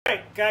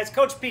Guys,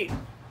 Coach Pete,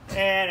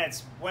 and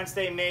it's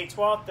Wednesday, May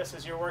 12th. This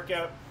is your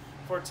workout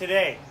for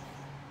today.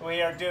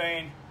 We are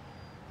doing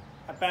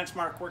a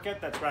benchmark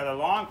workout that's rather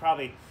long,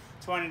 probably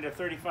 20 to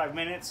 35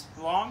 minutes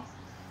long.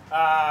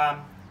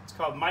 It's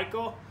called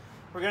Michael.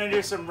 We're going to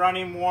do some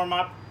running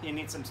warm-up. You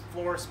need some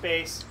floor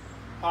space,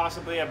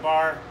 possibly a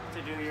bar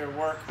to do your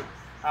work,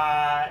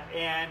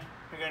 and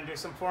we're going to do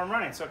some form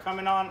running. So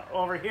coming on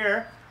over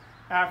here,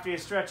 after you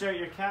stretch out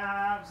your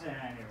calves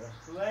and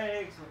your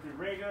legs with your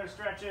regular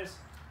stretches,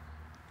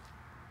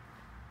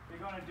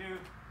 you're going to do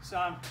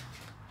some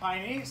high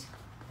knees.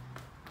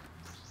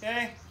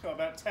 Okay, go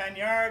about 10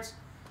 yards,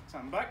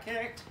 some butt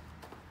kicked.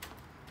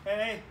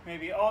 Okay,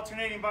 maybe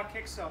alternating butt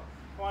kicks. So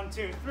 1,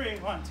 2, 3,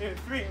 1, 2,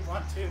 3,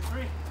 1, 2,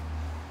 3.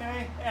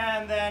 Okay,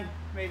 and then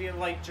maybe a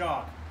light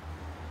jog.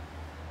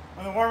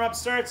 When the warm-up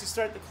starts, you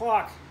start the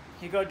clock.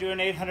 You go do an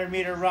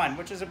 800-meter run,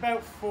 which is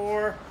about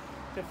 4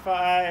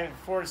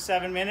 to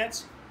 7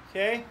 minutes.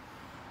 Okay,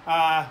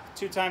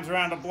 2 times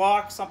around a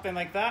block, something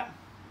like that.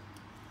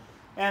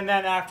 And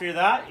then after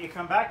that, you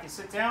come back, you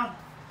sit down,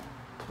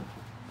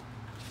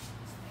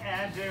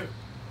 and do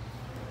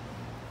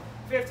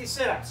 50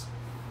 sit-ups.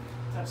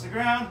 Touch the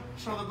ground,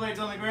 shoulder blades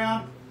on the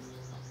ground,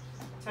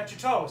 touch your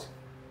toes.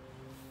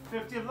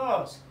 50 of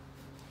those.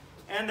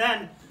 And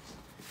then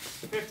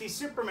 50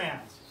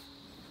 Supermans.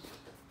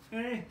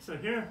 Okay, so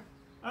here,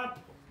 up,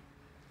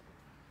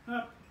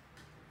 up,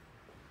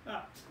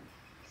 up.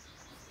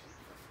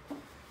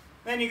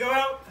 Then you go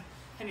out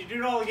and you do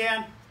it all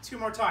again 2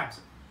 more times.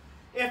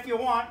 If you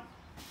want,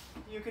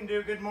 you can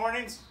do good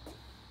mornings,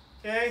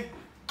 okay?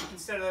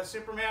 Instead of the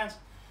Supermans,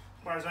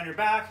 bars on your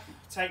back,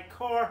 tight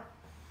core,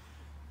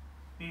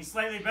 knees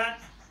slightly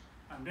bent,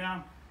 come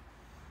down,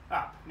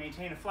 up.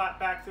 Maintain a flat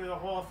back through the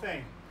whole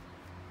thing.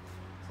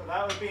 So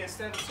that would be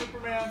instead of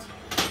Supermans,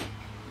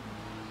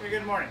 your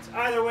good mornings.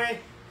 Either way,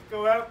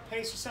 go out,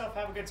 pace yourself,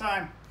 have a good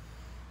time.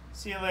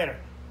 See you later.